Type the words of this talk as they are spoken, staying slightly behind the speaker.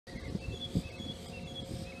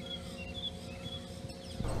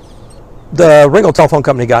The Ringgold Telephone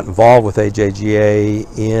Company got involved with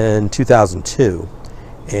AJGA in 2002,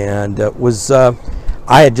 and it was I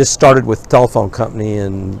had just started with the telephone company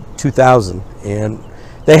in 2000, and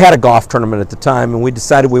they had a golf tournament at the time, and we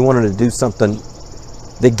decided we wanted to do something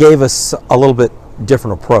that gave us a little bit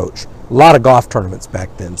different approach. A lot of golf tournaments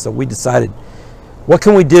back then, so we decided, what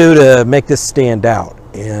can we do to make this stand out?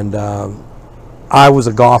 And I was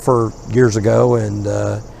a golfer years ago, and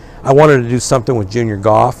I wanted to do something with junior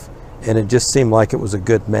golf, and it just seemed like it was a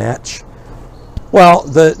good match. Well,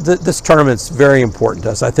 this tournament's very important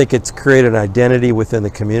to us. I think it's created an identity within the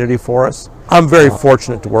community for us. I'm very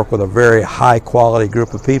fortunate to work with a very high quality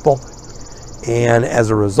group of people, and as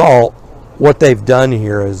a result, what they've done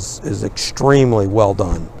here is extremely well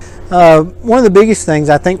done. One of the biggest things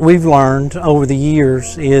I think we've learned over the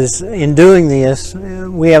years is, in doing this,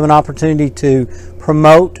 we have an opportunity to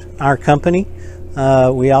promote our company.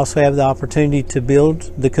 We also have the opportunity to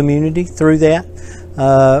build the community through that.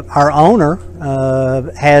 Our owner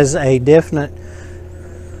has a definite,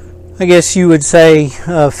 I guess you would say,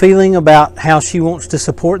 feeling about how she wants to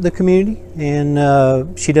support the community,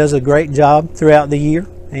 and she does a great job throughout the year.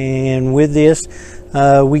 And with this,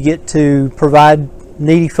 we get to provide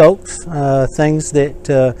needy folks things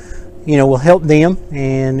that will help them,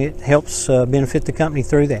 and it helps benefit the company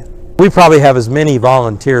through that. We probably have as many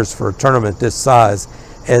volunteers for a tournament this size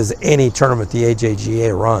as any tournament the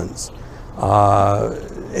AJGA runs.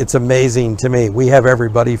 It's amazing to me. We have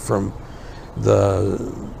everybody from the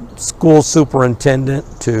school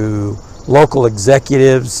superintendent to local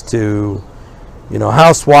executives to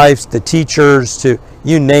housewives to teachers to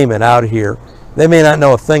you name it out here. They may not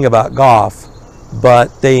know a thing about golf,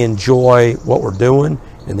 but they enjoy what we're doing,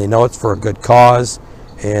 and they know it's for a good cause,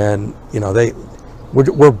 and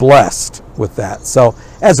we're blessed with that. So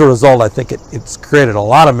as a result, I think it's created a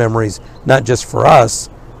lot of memories, not just for us,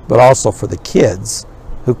 but also for the kids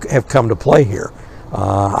who have come to play here.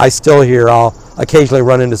 I still hear, I'll occasionally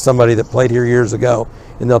run into somebody that played here years ago,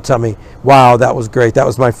 and they'll tell me, wow, that was great, that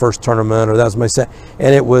was my first tournament, or that was my second,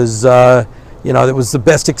 and it was it was the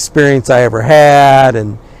best experience I ever had.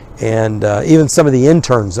 And even some of the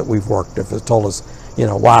interns that we've worked with have told us,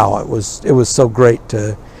 wow, it was so great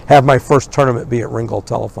to have my first tournament be at Ringgold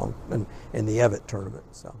Telephone and the Evatt tournament.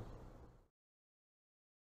 So.